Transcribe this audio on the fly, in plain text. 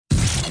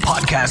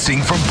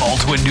podcasting from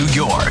Baldwin, New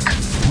York.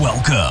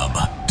 Welcome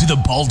to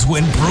the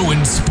Baldwin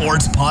Bruins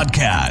Sports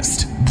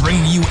Podcast,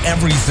 bringing you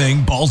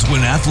everything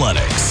Baldwin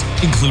Athletics,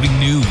 including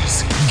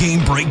news,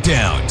 game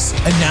breakdowns,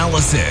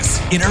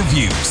 analysis,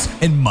 interviews,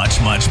 and much,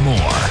 much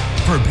more.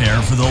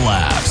 Prepare for the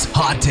laughs,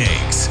 hot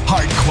takes,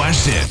 hard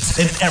questions,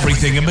 and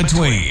everything in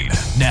between.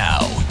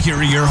 Now, here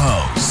are your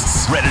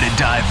hosts, ready to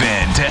dive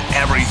into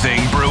everything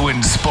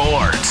Bruins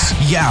sports,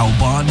 Yao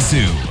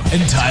Bonsu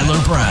and Tyler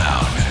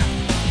Brown.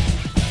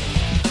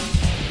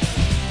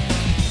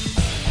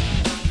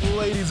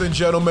 Ladies and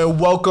gentlemen,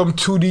 welcome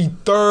to the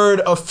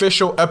third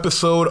official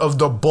episode of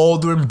the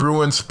Baldwin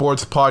Bruins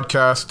Sports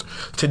Podcast.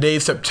 Today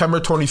is September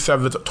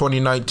 27th,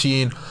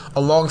 2019.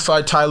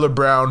 Alongside Tyler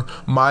Brown,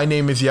 my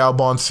name is Yao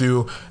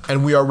Bonsu,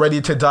 and we are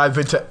ready to dive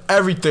into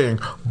everything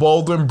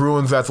Baldwin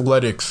Bruins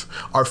athletics.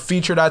 Our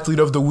featured athlete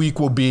of the week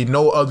will be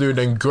no other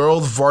than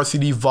girls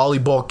varsity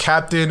volleyball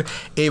captain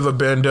Ava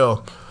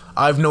Bandel.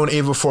 I've known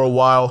Ava for a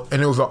while,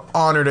 and it was an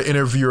honor to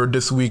interview her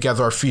this week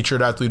as our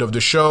featured athlete of the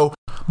show.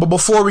 But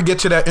before we get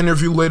to that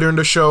interview later in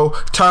the show,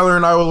 Tyler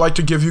and I would like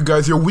to give you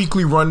guys your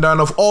weekly rundown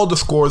of all the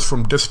scores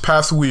from this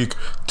past week.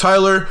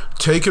 Tyler,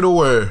 take it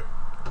away.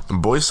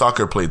 Boys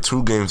soccer played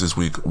 2 games this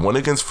week, one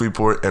against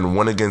Freeport and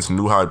one against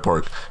New Hyde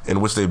Park, in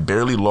which they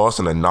barely lost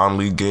in a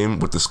non-league game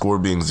with the score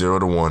being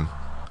 0-1.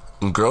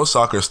 Girls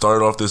soccer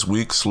started off this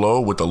week slow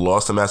with a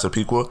loss to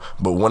Massapequa,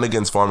 but won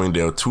against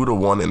Farmingdale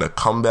 2-1 in a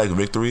comeback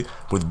victory,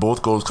 with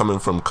both goals coming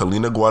from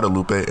Kalina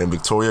Guadalupe and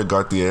Victoria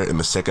Garthier in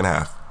the second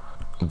half.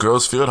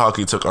 Girls field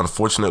hockey took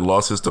unfortunate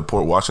losses to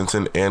Port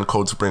Washington and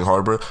Cold Spring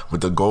Harbor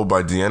with a goal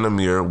by Deanna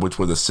Muir, which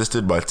was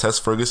assisted by Tess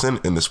Ferguson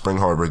in the Spring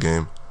Harbor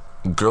game.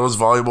 Girls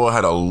volleyball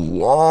had a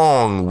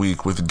long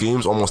week with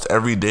games almost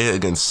every day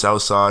against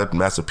Southside,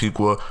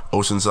 Massapequa,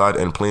 Oceanside,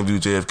 and Plainview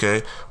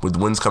JFK, with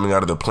wins coming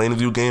out of the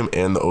Plainview game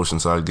and the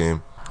Oceanside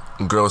game.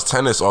 Girls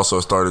tennis also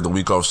started the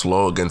week off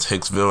slow against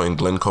Hicksville and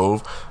Glen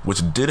Cove,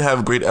 which did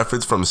have great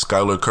efforts from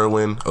Skylar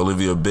Kerwin,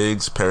 Olivia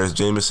Biggs, Paris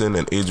Jameson,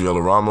 and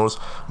Adriela Ramos,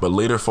 but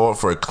later fought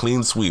for a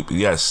clean sweep,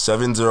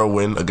 7-0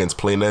 win against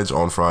Plain Edge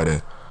on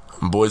Friday.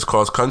 Boys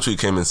cross country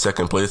came in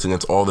second place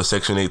against all the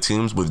Section 8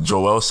 teams, with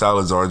Joel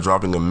Salazar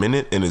dropping a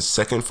minute in his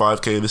second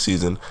 5K of the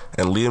season,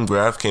 and Liam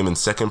Graff came in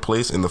second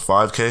place in the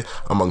 5K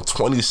among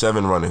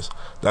 27 runners.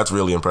 That's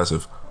really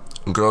impressive.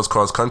 Girls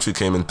cross country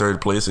came in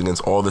third place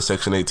against all the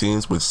Section 8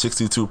 teams with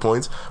 62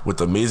 points, with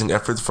amazing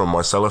efforts from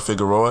Marcella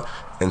Figueroa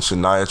and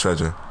Shania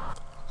Treasure.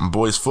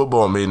 Boys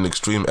football made an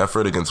extreme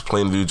effort against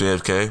Plainview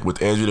JFK,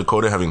 with Andrew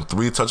Dakota having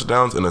 3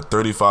 touchdowns and a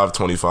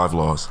 35-25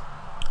 loss.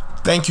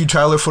 Thank you,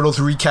 Tyler, for those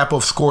recap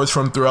of scores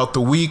from throughout the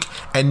week.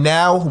 And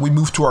now we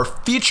move to our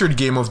featured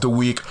game of the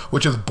week,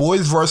 which is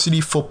boys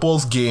varsity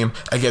football's game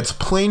against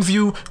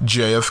Plainview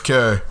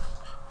JFK.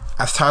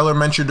 As Tyler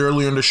mentioned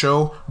earlier in the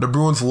show, the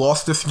Bruins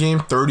lost this game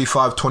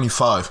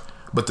 35-25.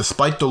 But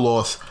despite the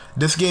loss,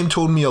 this game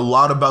told me a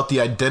lot about the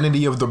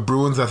identity of the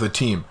Bruins as a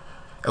team.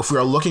 If we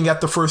are looking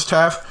at the first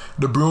half,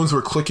 the Bruins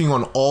were clicking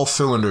on all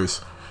cylinders.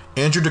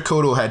 Andrew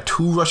Dakota had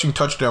 2 rushing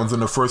touchdowns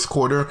in the first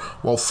quarter,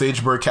 while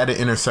Sageberg had an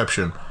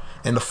interception.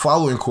 In the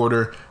following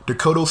quarter,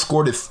 Dakota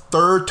scored his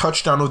 3rd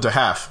touchdown of the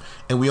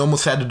half, and we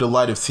almost had the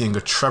delight of seeing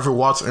a Trevor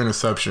Watts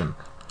interception.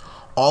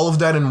 All of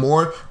that and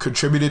more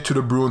contributed to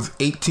the Bruins'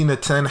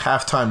 18-10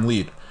 halftime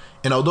lead.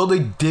 And although they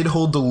did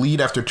hold the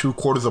lead after 2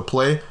 quarters of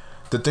play,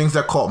 the things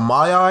that caught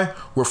my eye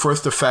were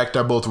first the fact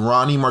that both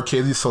Ronnie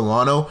Marchese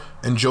Solano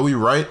and Joey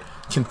Wright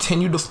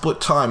continued to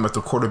split time at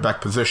the quarterback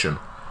position.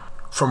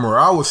 From where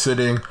I was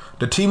sitting,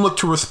 the team looked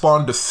to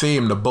respond the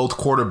same to both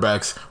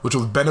quarterbacks, which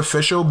was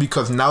beneficial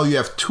because now you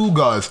have 2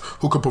 guys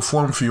who could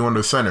perform for you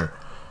under center.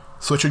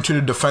 Switching to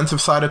the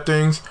defensive side of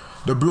things,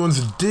 the Bruins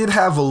did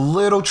have a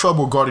little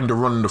trouble guarding the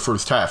run in the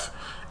first half.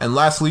 And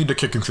lastly, the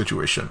kicking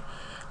situation.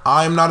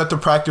 I am not at the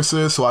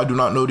practices, so I do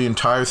not know the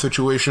entire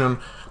situation,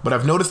 but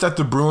I've noticed that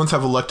the Bruins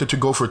have elected to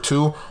go for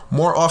 2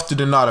 more often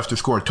than not after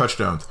scoring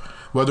touchdowns,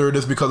 whether it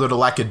is because of the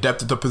lack of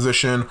depth at the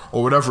position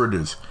or whatever it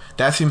is.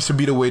 That seems to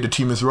be the way the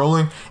team is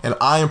rolling, and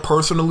I am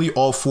personally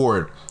all for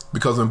it,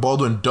 because when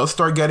Baldwin does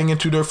start getting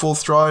into their full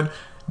stride,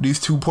 these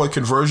 2-point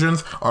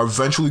conversions are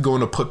eventually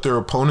going to put their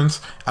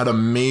opponents at a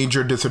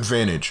major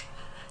disadvantage.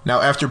 Now,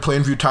 after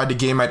Plainview tied the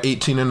game at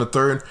 18 in the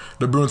third,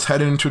 the Bruins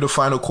headed into the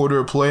final quarter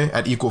of play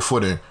at equal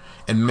footing.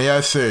 And may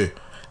I say,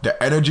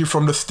 the energy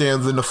from the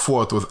stands in the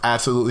fourth was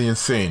absolutely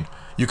insane.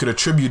 You could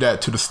attribute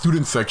that to the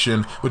student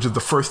section, which is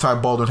the first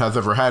time Baldwin has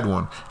ever had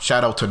one.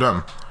 Shout out to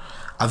them.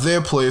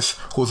 Isaiah Place,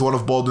 who was one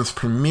of Baldwin's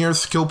premier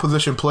skill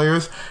position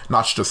players,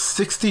 notched a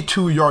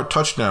 62-yard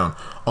touchdown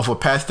off a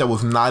pass that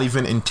was not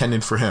even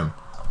intended for him.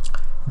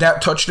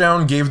 That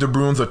touchdown gave the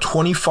Bruins a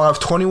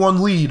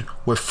 25-21 lead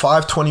with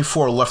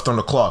 5:24 left on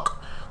the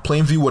clock.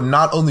 Plainview would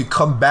not only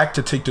come back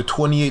to take the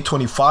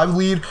 28-25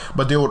 lead,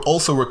 but they would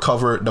also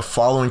recover the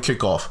following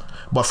kickoff.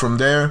 But from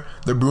there,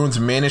 the Bruins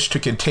managed to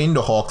contain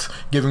the Hawks,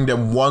 giving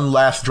them one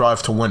last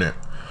drive to win it.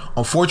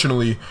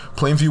 Unfortunately,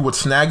 Plainview would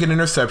snag an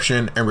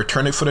interception and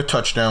return it for the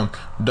touchdown,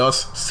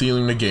 thus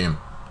sealing the game.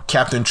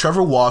 Captain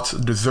Trevor Watts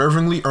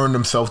deservingly earned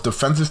himself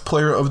Defensive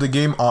Player of the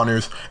Game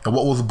honors in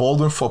what was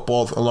Baldwin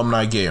football's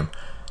alumni game.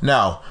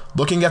 Now,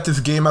 looking at this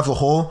game as a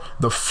whole,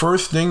 the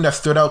first thing that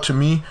stood out to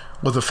me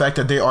was the fact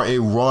that they are a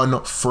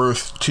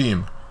run-first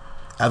team.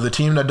 As a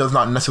team that does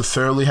not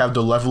necessarily have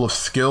the level of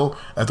skill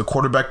at the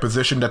quarterback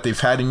position that they've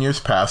had in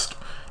years past,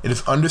 it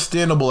is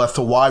understandable as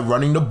to why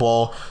running the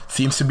ball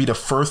seems to be the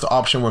first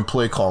option when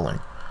play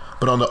calling.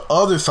 But on the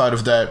other side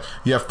of that,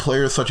 you have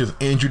players such as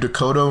Andrew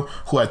Dakota,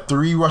 who had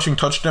 3 rushing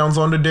touchdowns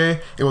on the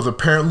day. It was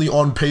apparently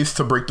on pace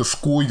to break the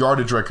school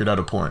yardage record at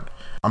a point.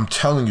 I'm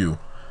telling you,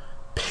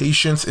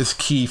 patience is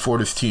key for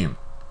this team.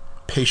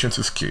 Patience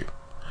is key.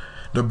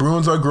 The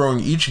Bruins are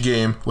growing each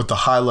game with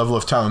the high level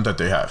of talent that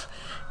they have.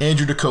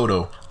 Andrew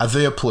Dakota,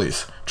 Isaiah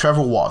Place,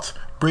 Trevor Watts,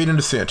 Braden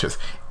DeSantis,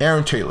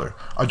 Aaron Taylor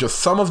are just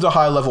some of the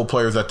high-level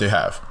players that they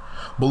have.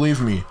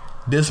 Believe me,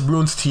 this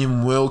Bruins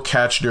team will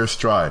catch their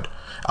stride.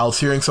 I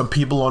was hearing some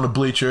people on the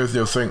bleachers, they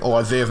were saying, oh,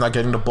 Isaiah's not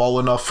getting the ball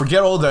enough.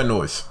 Forget all that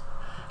noise.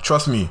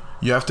 Trust me,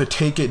 you have to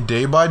take it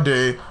day by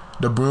day.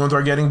 The Bruins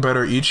are getting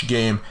better each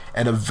game,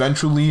 and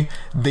eventually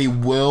they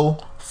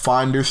will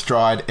find their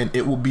stride, and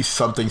it will be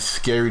something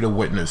scary to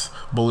witness.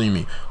 Believe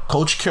me,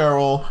 Coach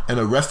Carroll and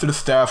the rest of the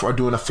staff are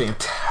doing a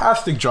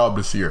fantastic job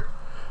this year.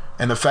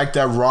 And the fact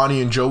that Ronnie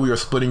and Joey are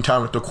splitting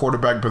time at the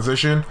quarterback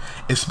position,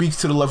 it speaks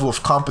to the level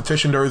of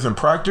competition there is in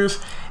practice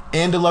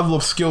and the level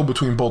of skill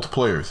between both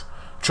players.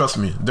 Trust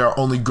me, there are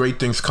only great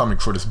things coming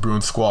for this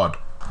Bruins squad.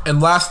 And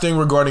last thing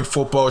regarding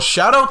football,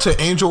 shout out to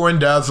Angel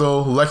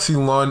Randazzo, Lexi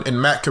Lund,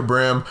 and Matt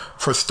Cabram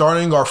for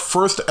starting our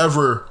first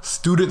ever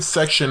student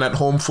section at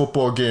home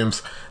football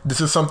games.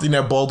 This is something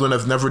that Baldwin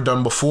has never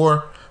done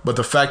before, but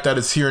the fact that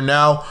it's here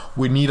now,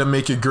 we need to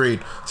make it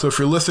great. So if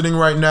you're listening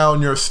right now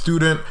and you're a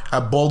student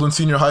at Baldwin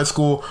Senior High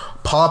School,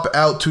 pop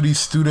out to these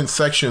student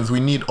sections.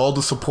 We need all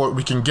the support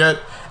we can get.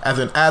 As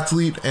an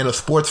athlete and a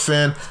sports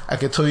fan, I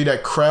can tell you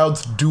that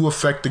crowds do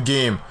affect the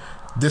game.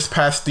 This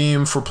past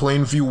theme for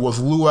Plainview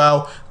was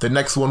Luau. The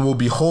next one will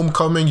be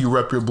Homecoming. You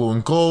rep your blue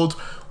and gold.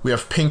 We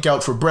have Pink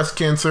Out for breast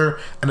cancer.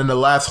 And then the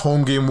last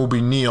home game will be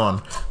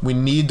Neon. We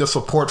need the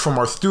support from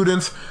our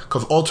students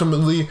because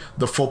ultimately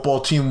the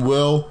football team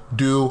will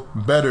do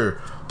better.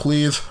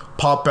 Please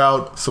pop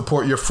out,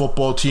 support your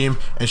football team,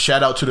 and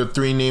shout out to the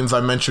 3 names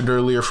I mentioned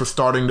earlier for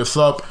starting this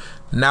up.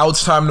 Now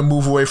it's time to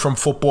move away from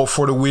football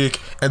for the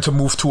week and to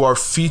move to our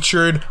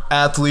featured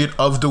athlete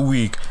of the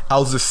week. I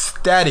was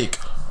ecstatic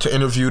to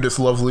interview this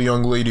lovely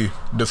young lady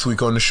this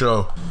week on the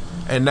show.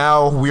 And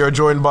now we are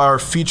joined by our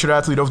featured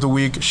athlete of the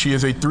week. She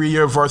is a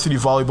 3-year varsity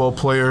volleyball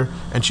player,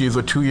 and she is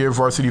a 2-year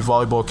varsity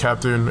volleyball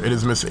captain. It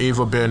is Miss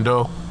Ava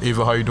Bandel.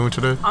 Ava, how are you doing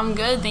today? I'm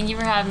good. Thank you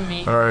for having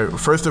me. All right.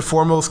 First and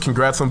foremost,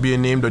 congrats on being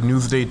named a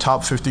Newsday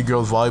Top 50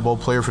 Girls Volleyball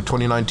Player for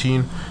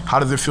 2019. How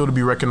does it feel to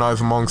be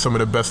recognized among some of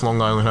the best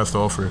Long Island has to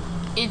offer?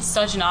 It's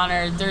such an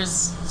honor. There's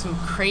some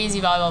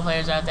crazy volleyball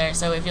players out there,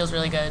 so it feels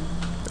really good.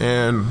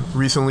 And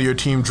recently your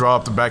team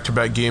dropped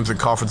back-to-back games in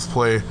conference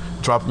play,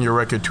 dropping your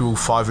record to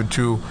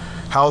 5-2.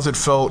 How has it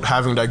felt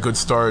having that good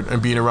start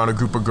and being around a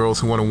group of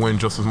girls who want to win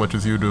just as much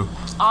as you do?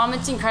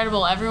 It's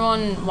incredible.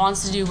 Everyone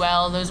wants to do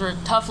well. Those were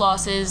tough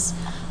losses.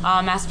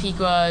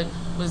 Massapequa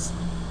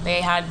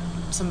they had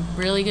some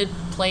really good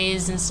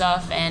plays and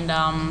stuff, and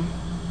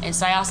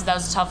Syosset, that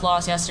was a tough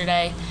loss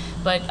yesterday,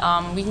 but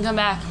we can come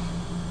back.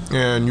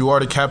 And you are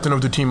the captain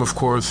of the team, of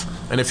course.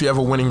 And if you have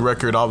a winning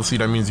record, obviously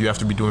that means you have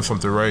to be doing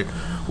something right.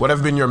 What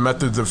have been your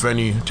methods, if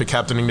any, to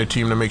captaining the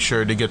team to make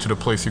sure they get to the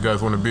place you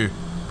guys want to be?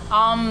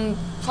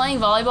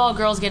 Playing volleyball,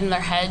 girls get in their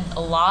head a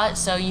lot,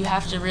 so you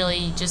have to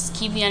really just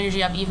keep the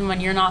energy up even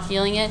when you're not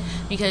feeling it,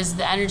 because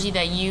the energy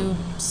that you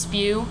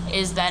spew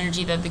is the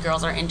energy that the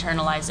girls are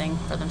internalizing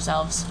for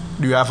themselves.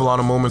 Do you have a lot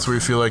of moments where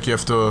you feel like you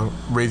have to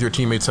raise your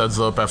teammates' heads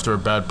up after a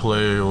bad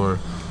play or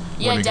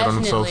when they get on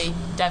themselves? Yeah,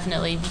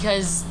 definitely,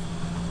 because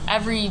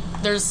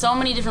there's so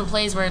many different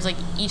plays where it's like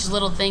each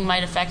little thing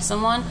might affect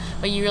someone,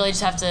 but you really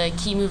just have to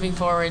keep moving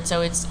forward. So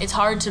it's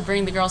hard to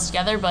bring the girls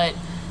together, but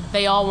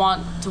they all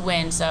want to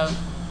win, so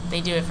they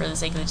do it for the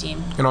sake of the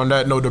team. And on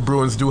that note, the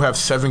Bruins do have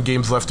 7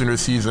 games left in their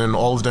season,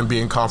 all of them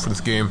being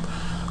conference game.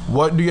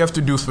 What do you have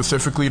to do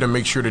specifically to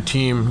make sure the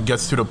team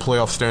gets to the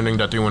playoff standing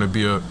that they want to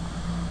be at?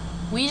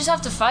 We just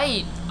have to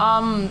fight.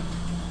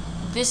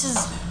 This is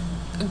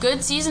a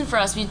good season for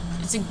us.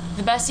 It's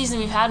the best season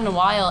we've had in a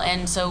while,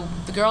 and so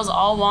the girls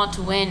all want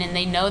to win, and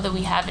they know that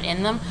we have it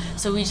in them,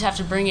 so we just have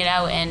to bring it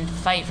out and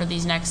fight for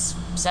these next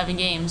 7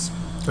 games.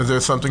 Is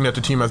there something that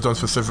the team has done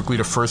specifically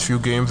the first few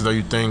games that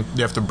you think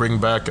they have to bring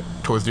back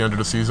towards the end of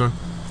the season?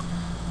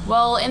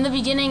 Well, in the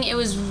beginning it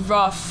was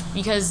rough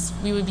because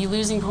we would be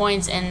losing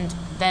points and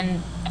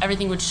then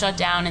everything would shut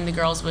down and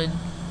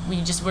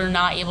we just were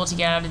not able to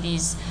get out of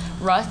these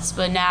ruts.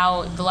 But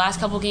now the last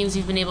couple games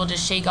we've been able to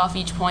shake off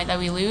each point that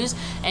we lose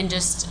and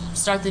just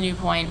start the new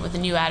point with a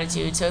new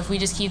attitude. So if we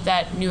just keep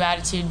that new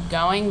attitude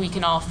going, we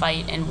can all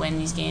fight and win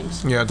these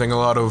games. Yeah, I think a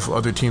lot of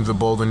other teams at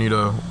Boulder need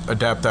to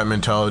adapt that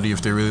mentality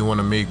if they really want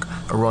to make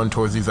a run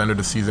towards the end of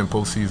the season,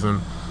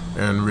 postseason.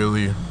 and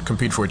really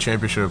compete for a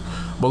championship.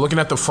 But looking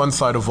at the fun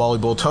side of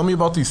volleyball, tell me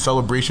about these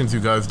celebrations you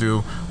guys do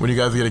when you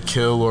guys get a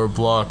kill or a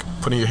block,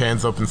 putting your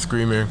hands up and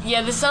screaming.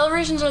 Yeah, the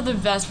celebrations are the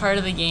best part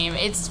of the game.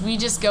 We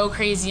just go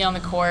crazy on the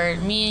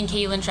court. Me and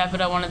Caitlin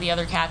Trepida, one of the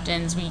other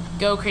captains, we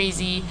go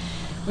crazy.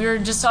 We were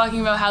just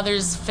talking about how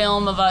there's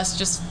film of us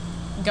just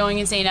going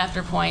insane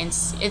after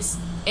points. It's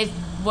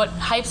what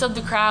hypes up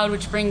the crowd,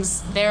 which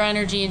brings their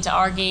energy into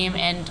our game,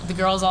 and the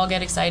girls all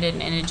get excited,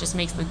 and it just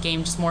makes the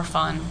game just more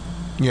fun.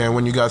 Yeah, and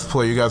when you guys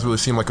play, you guys really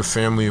seem like a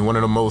family, one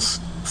of the most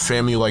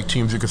family-like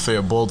teams you could say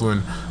at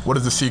Baldwin. What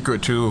is the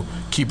secret to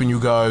keeping you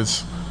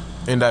guys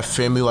in that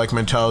family-like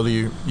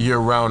mentality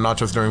year-round, not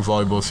just during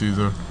volleyball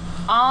season?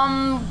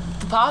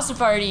 The pasta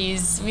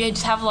parties. We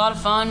just have a lot of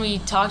fun. We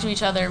talk to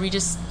each other.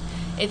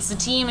 It's a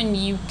team, and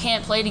you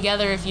can't play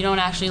together if you don't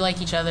actually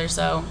like each other,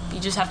 so you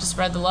just have to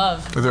spread the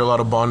love. Is there a lot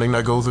of bonding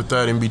that goes with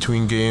that in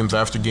between games,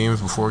 after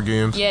games, before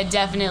games? Yeah,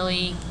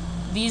 definitely.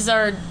 These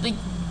are,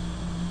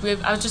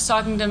 I was just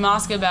talking to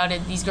Mosca about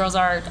it. These girls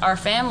are our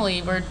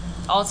family. We're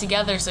all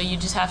together, so you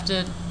just have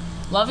to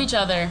love each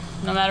other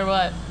no matter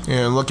what.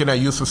 And looking at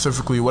you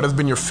specifically, what has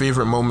been your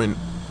favorite moment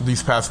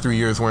these past 3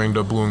 years wearing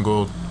the blue and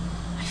gold?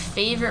 My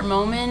favorite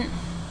moment?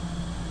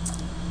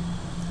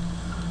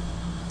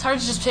 It's hard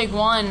to just pick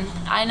one.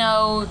 I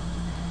know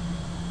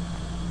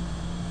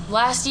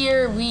last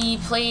year we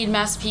played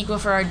Massapequa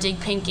for our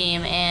Dig Pink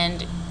game,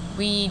 and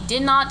we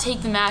did not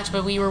take the match,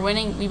 but we were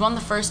winning. We won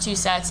the first 2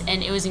 sets,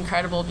 and it was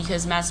incredible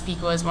because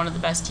Massapequa is one of the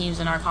best teams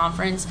in our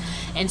conference.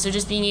 And so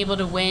just being able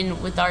to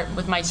win with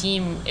my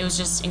team, it was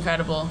just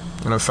incredible.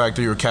 And the fact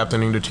that you were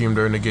captaining the team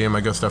during the game,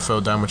 I guess that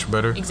felt that much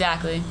better.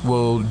 Exactly.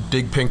 Will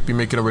Dig Pink be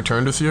making a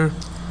return this year?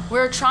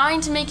 We're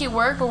trying to make it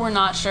work, but we're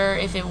not sure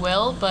if it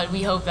will, but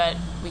we hope that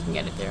we can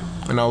get it through.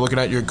 And now looking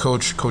at your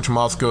coach, Coach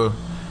Mosca,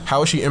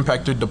 how has she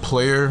impacted the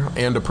player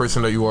and the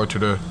person that you are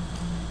today?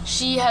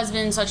 She has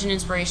been such an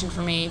inspiration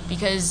for me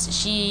because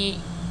she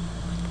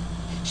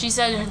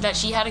said that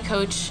she had a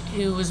coach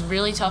who was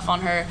really tough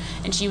on her,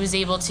 and she was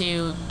able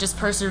to just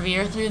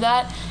persevere through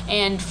that.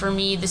 And for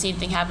me, the same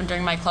thing happened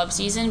during my club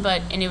season,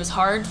 and it was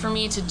hard for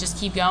me to just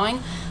keep going,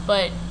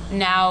 but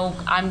now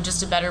I'm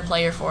just a better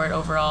player for it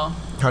overall.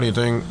 How do you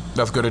think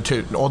that's going to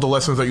take all the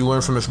lessons that you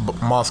learned from Ms.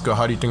 Mosca?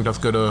 How do you think that's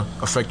going to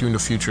affect you in the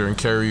future and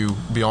carry you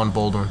beyond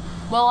Baldwin?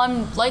 Well,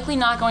 I'm likely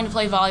not going to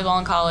play volleyball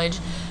in college,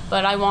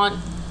 but I want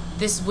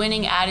this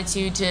winning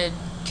attitude to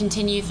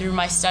continue through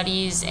my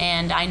studies,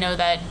 and I know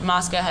that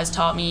Mosca has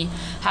taught me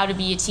how to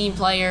be a team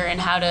player and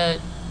how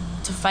to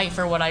fight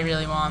for what I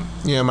really want.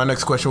 Yeah, my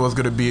next question was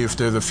going to be if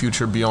there's a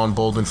future beyond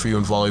Baldwin for you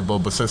in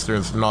volleyball, but since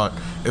there's not,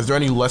 is there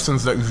any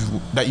lessons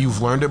that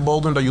you've learned at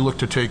Baldwin that you look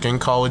to take in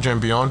college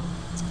and beyond?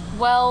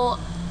 Well,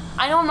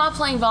 I know I'm not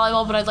playing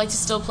volleyball, but I'd like to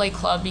still play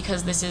club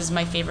because this is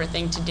my favorite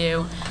thing to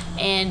do,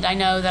 and I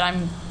know that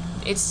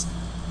it's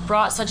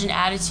brought such an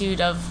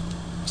attitude of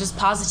just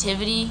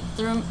positivity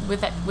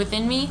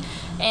within me,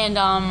 and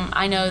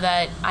I know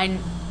that I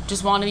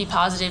just want to be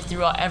positive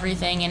throughout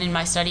everything, and in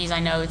my studies I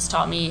know it's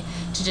taught me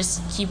to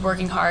just keep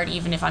working hard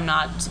even if I'm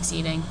not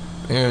succeeding.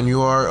 And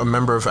you are a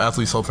member of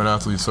Athletes Helping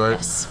Athletes, right?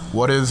 Yes.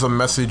 What is a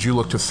message you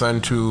look to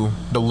send to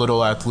the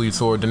little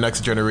athletes or the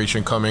next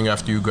generation coming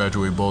after you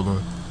graduate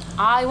Baldwin?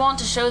 I want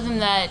to show them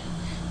that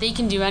they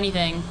can do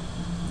anything.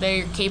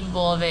 They're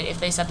capable of it if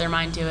they set their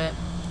mind to it.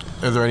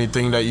 Is there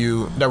anything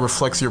that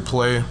reflects your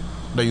play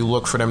that you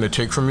look for them to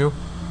take from you?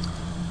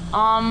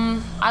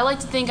 I like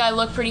to think I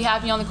look pretty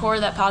happy on the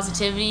court. That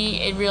positivity,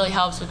 it really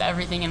helps with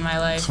everything in my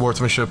life.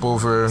 Sportsmanship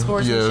over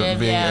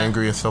being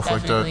angry and stuff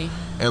definitely. like that.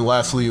 And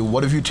lastly,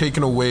 what have you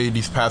taken away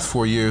these past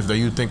 4 years that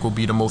you think will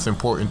be the most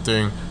important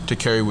thing to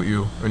carry with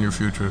you in your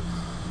future?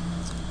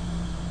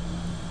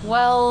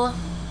 Well,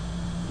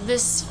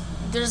 there's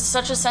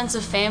such a sense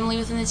of family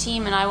within the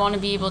team, and I want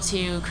to be able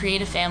to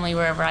create a family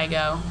wherever I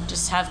go.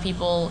 Just have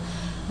people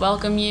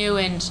welcome you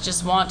and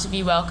just want to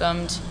be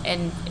welcomed,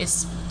 and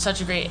it's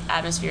such a great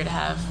atmosphere to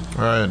have.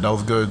 All right, that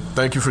was good.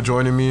 Thank you for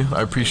joining me.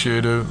 I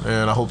appreciate it,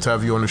 and I hope to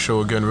have you on the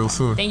show again real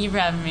soon. Thank you for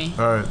having me.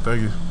 All right,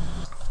 thank you.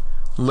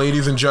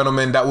 Ladies and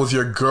gentlemen, that was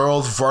your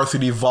girls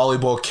varsity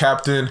volleyball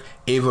captain,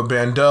 Ava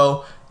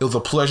Bandel. It was a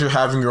pleasure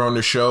having her on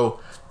the show.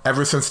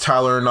 Ever since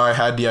Tyler and I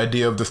had the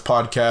idea of this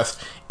podcast,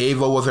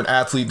 Ava was an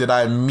athlete that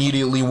I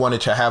immediately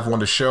wanted to have on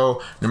the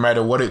show, no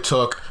matter what it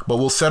took. But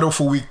we'll settle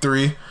for week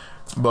 3.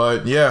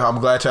 But yeah, I'm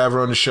glad to have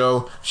her on the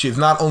show. She is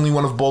not only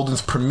one of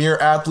Baldwin's premier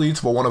athletes,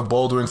 but one of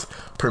Baldwin's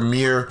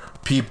premier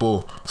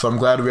people. So I'm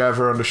glad we have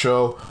her on the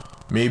show.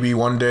 Maybe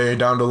one day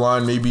down the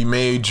line, maybe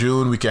May,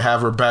 June, we can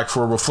have her back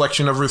for a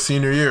reflection of her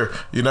senior year.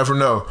 You never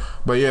know.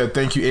 But yeah,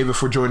 thank you, Ava,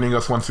 for joining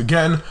us once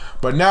again.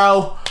 But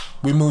now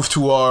we move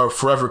to our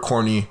Forever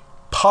Corny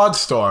Pod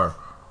Star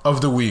of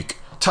the Week.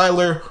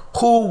 Tyler,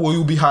 who will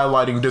you be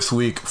highlighting this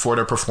week for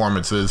their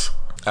performances?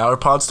 Our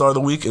pod star of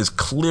the week is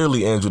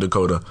clearly Andrew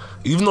Dakota.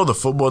 Even though the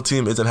football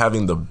team isn't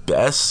having the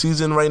best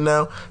season right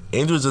now,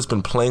 Andrew's just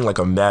been playing like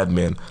a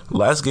madman.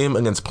 Last game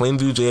against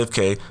Plainview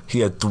JFK,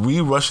 he had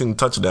 3 rushing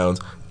touchdowns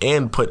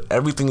and put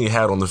everything he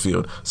had on the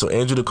field. So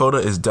Andrew Dakota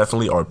is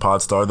definitely our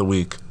pod star of the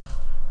week.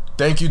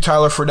 Thank you,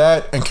 Tyler, for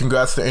that, and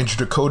congrats to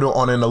Angel Dakota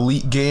on an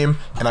elite game.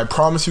 And I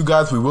promise you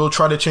guys, we will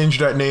try to change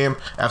that name.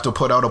 I have to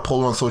put out a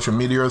poll on social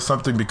media or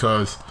something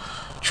because,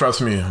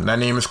 trust me, that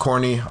name is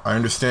corny. I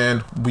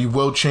understand. We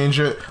will change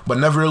it. But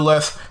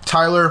nevertheless,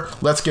 Tyler,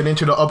 let's get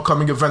into the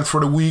upcoming events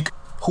for the week.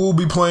 Who will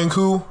be playing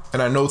who?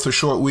 And I know it's a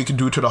short week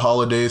due to the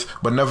holidays,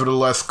 but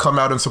nevertheless, come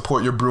out and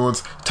support your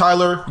Bruins.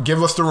 Tyler,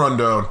 give us the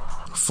rundown.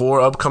 4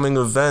 upcoming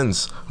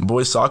events.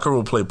 Boys soccer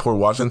will play Port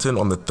Washington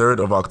on the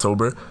 3rd of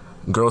October.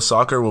 Girls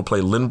soccer will play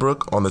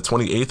Lynbrook on the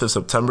 28th of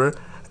September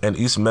and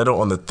East Meadow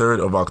on the 3rd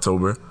of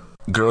October.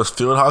 Girls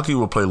field hockey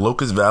will play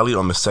Locust Valley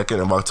on the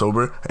 2nd of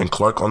October and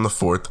Clark on the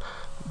 4th.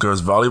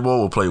 Girls volleyball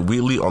will play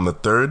Wheatley on the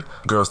 3rd.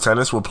 Girls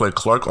tennis will play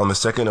Clark on the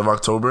 2nd of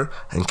October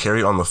and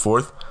Cary on the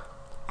 4th.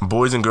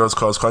 Boys and girls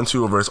cross country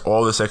will verse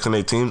all the Section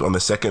 8 teams on the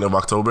 2nd of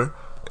October.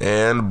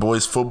 And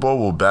boys football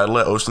will battle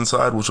at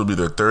Oceanside, which will be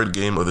their 3rd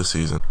game of the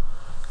season.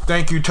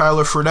 Thank you,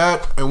 Tyler, for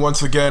that. And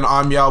once again,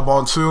 I'm Yao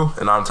Bonsu.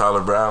 And I'm Tyler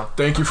Brown.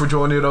 Thank you for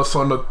joining us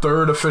on the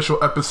 3rd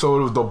official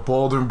episode of the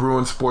Baldwin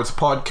Bruins Sports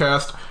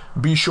Podcast.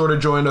 Be sure to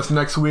join us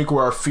next week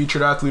where our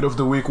featured athlete of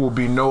the week will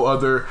be no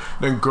other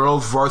than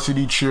girls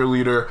varsity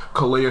cheerleader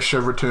Kalea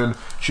Shiverton.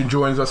 She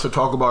joins us to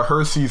talk about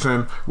her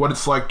season, what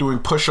it's like doing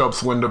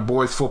push-ups when the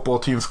boys football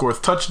team scores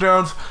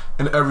touchdowns,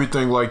 and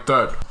everything like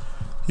that.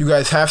 You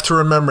guys have to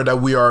remember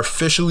that we are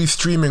officially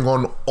streaming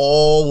on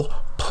all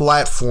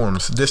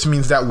platforms. This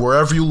means that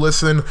wherever you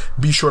listen,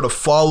 be sure to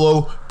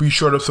follow, be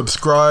sure to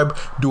subscribe,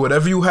 do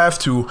whatever you have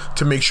to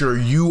make sure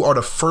you are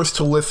the first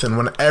to listen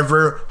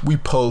whenever we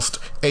post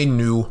a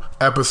new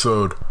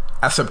episode.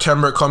 As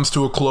September comes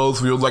to a close,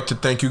 we would like to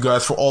thank you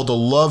guys for all the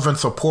love and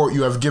support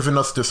you have given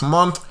us this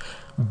month.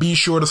 Be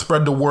sure to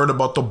spread the word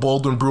about the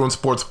Baldwin Bruins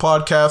Sports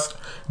Podcast.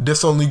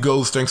 This only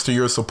goes thanks to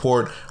your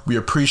support. We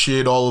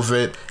appreciate all of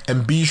it.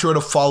 And be sure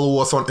to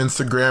follow us on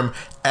Instagram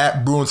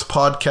at Bruins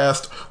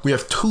Podcast. We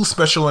have 2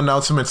 special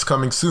announcements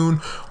coming soon.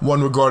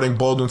 One regarding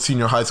Baldwin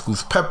Senior High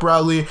School's pep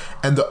rally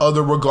and the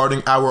other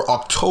regarding our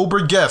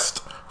October guest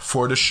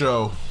for the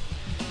show.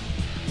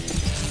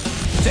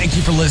 Thank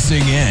you for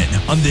listening in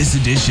on this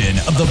edition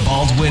of the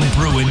Baldwin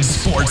Bruins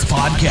Sports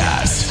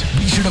Podcast.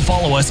 Be sure to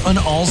follow us on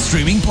all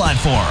streaming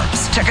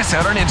platforms. Check us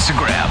out on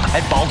Instagram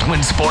at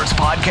Baldwin Sports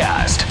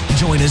Podcast.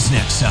 Join us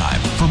next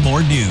time for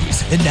more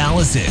news,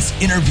 analysis,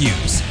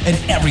 interviews, and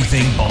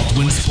everything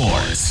Baldwin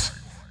Sports.